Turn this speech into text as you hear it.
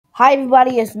Hi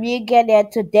everybody, it's me again,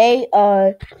 and today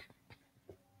I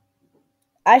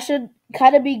should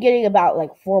kind of be getting about like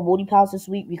 4 Munipals this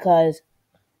week because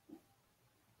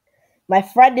my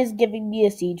friend is giving me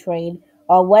a seed train.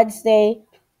 On Wednesday,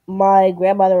 my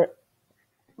grandmother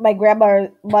my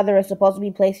grandmother is supposed to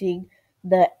be placing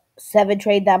the 7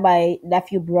 train that my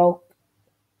nephew broke.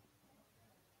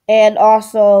 And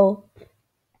also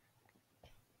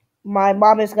my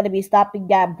mom is gonna be stopping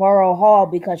at Borough Hall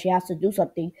because she has to do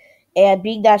something. And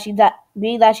being that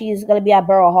she's gonna be at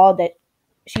Borough Hall, that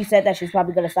she said that she's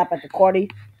probably gonna stop at the corner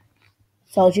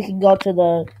so she can go to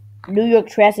the New York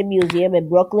Transit Museum in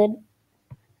Brooklyn.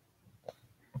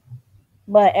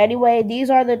 But anyway, these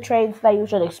are the trains that you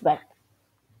should expect.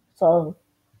 So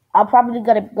I'm probably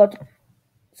gonna go to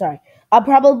sorry. I'm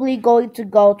probably going to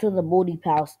go to the Moody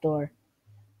Pal store.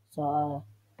 So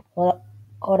hold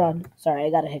on. Sorry, I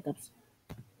got a hiccups.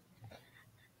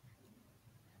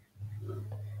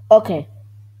 Okay.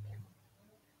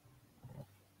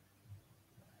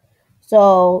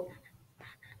 So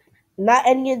not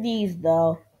any of these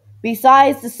though.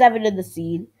 Besides the 7 in the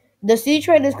seed. The C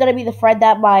train is gonna be the train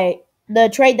that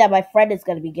my friend is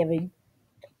gonna be giving.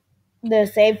 The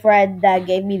same friend that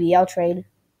gave me the L train.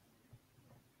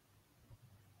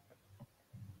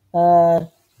 Uh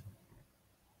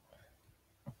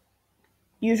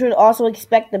You should also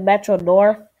expect the Metro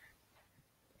North.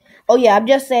 Oh yeah, I'm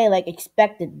just saying like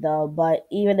expected though, but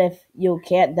even if you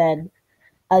can't then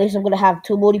at least I'm gonna have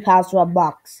 2 Moody Pals to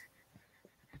unbox.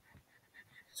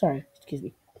 Sorry, excuse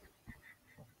me.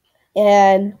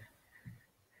 And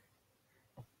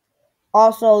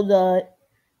also the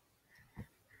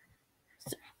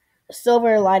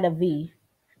Silver Line of V.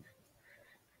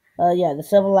 Yeah, the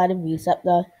Silver Line of V.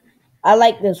 I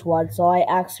like this one, so I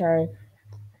asked her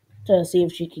to see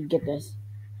if she can get this.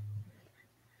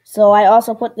 So I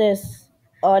also put this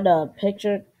on a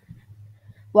picture.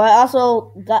 Well, I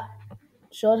also got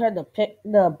showed her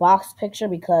the box picture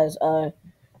because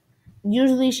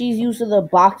usually she's used to the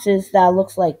boxes that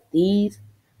looks like these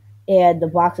and the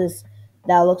boxes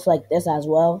that looks like this as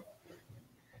well.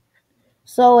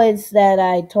 So instead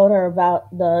I told her about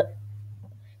the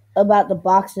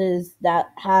boxes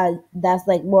that's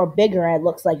like more bigger and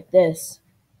looks like this.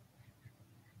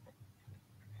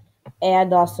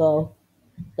 And also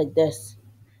like this.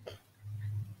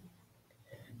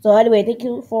 So anyway, thank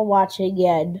you for watching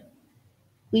and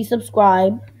please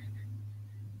subscribe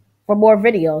for more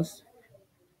videos.